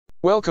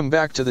Welcome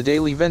back to the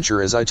Daily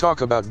Venture as I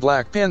talk about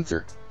Black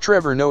Panther,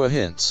 Trevor Noah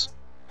Hints.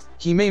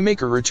 He may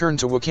make a return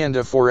to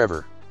Wakanda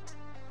Forever.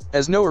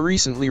 As Noah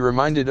recently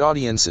reminded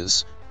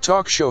audiences,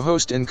 talk show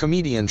host and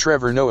comedian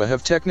Trevor Noah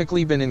have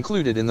technically been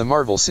included in the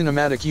Marvel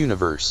Cinematic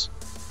Universe.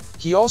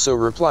 He also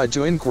replied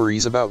to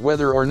inquiries about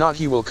whether or not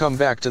he will come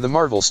back to the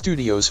Marvel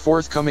Studios'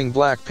 forthcoming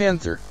Black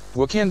Panther,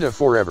 Wakanda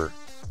Forever.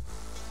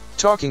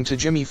 Talking to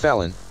Jimmy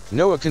Fallon,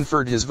 Noah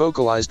conferred his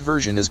vocalized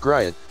version as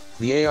Griot,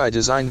 the AI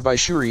designed by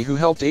Shuri who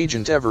helped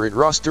Agent Everett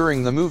Ross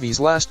during the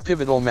movie's last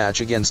pivotal match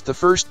against the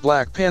first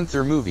Black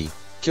Panther movie,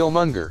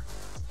 Killmonger.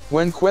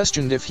 When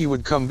questioned if he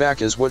would come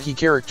back as what he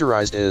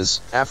characterized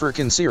as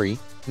African Siri,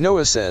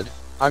 Noah said,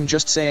 "I'm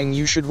just saying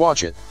you should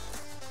watch it."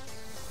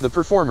 The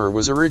performer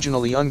was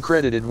originally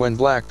uncredited when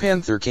Black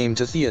Panther came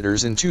to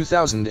theaters in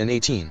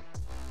 2018.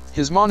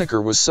 His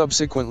moniker was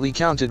subsequently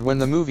counted when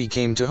the movie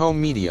came to home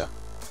media.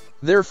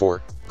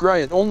 Therefore,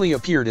 Griot only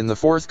appeared in the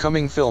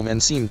forthcoming film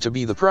and seemed to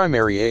be the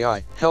primary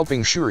AI,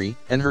 helping Shuri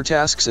and her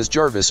tasks as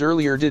Jarvis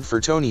earlier did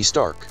for Tony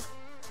Stark.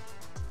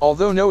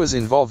 Although Noah's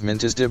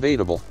involvement is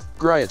debatable,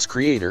 Griot's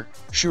creator,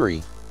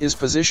 Shuri, is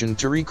positioned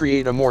to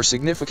recreate a more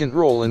significant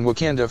role in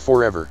Wakanda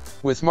Forever,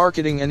 with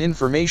marketing and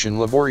information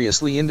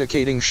laboriously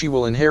indicating she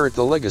will inherit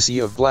the legacy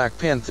of Black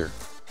Panther.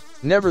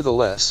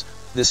 Nevertheless,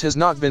 this has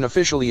not been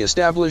officially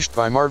established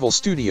by Marvel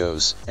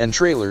Studios, and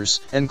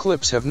trailers and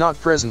clips have not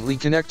presently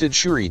connected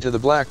Shuri to the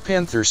Black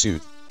Panther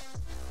suit.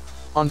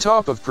 On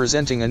top of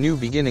presenting a new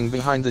beginning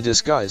behind the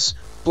disguise,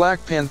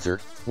 Black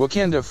Panther,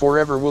 Wakanda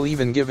Forever will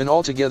even give an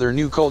altogether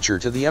new culture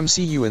to the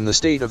MCU in the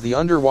state of the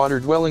underwater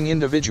dwelling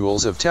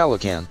individuals of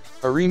Talokan,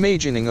 a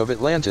reimagining of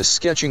Atlantis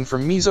sketching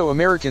from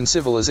Mesoamerican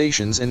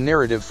civilizations and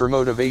narrative for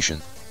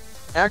motivation.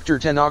 Actor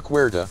Tenoch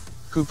Huerta,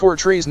 who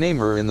portrays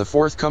Namor in the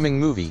forthcoming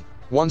movie,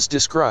 once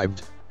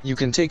described, "You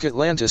can take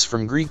Atlantis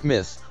from Greek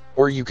myth,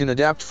 or you can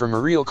adapt from a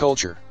real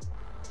culture."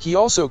 He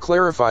also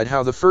clarified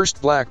how the first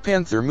Black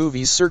Panther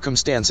movie's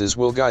circumstances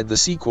will guide the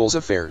sequel's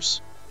affairs.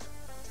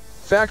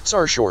 Facts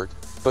are short,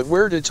 but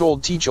Huerta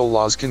told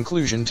T'Challa's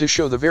conclusion to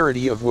show the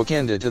verity of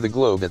Wakanda to the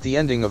globe at the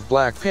ending of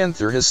Black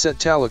Panther has set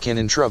Talokan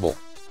in trouble.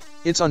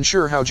 It's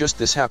unsure how just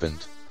this happened.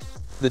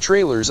 The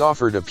trailers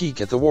offered a peek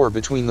at the war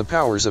between the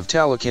powers of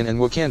Talokan and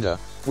Wakanda,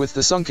 with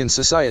the sunken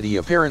society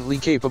apparently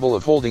capable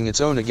of holding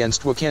its own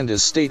against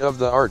Wakanda's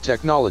state-of-the-art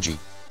technology.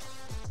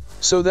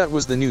 So that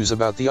was the news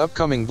about the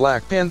upcoming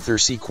Black Panther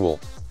sequel.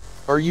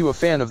 Are you a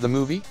fan of the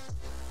movie?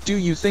 Do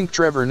you think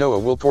Trevor Noah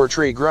will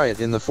portray Griot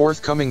in the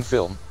forthcoming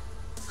film?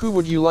 Who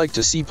would you like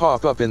to see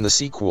pop up in the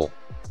sequel?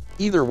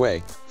 Either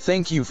way,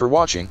 thank you for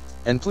watching,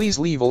 and please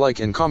leave a like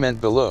and comment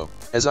below,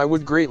 as I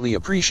would greatly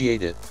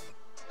appreciate it.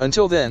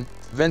 Until then,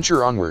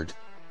 venture onward.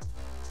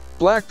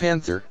 Black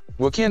Panther,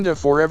 Wakanda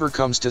Forever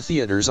comes to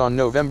theaters on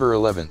November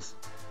 11th.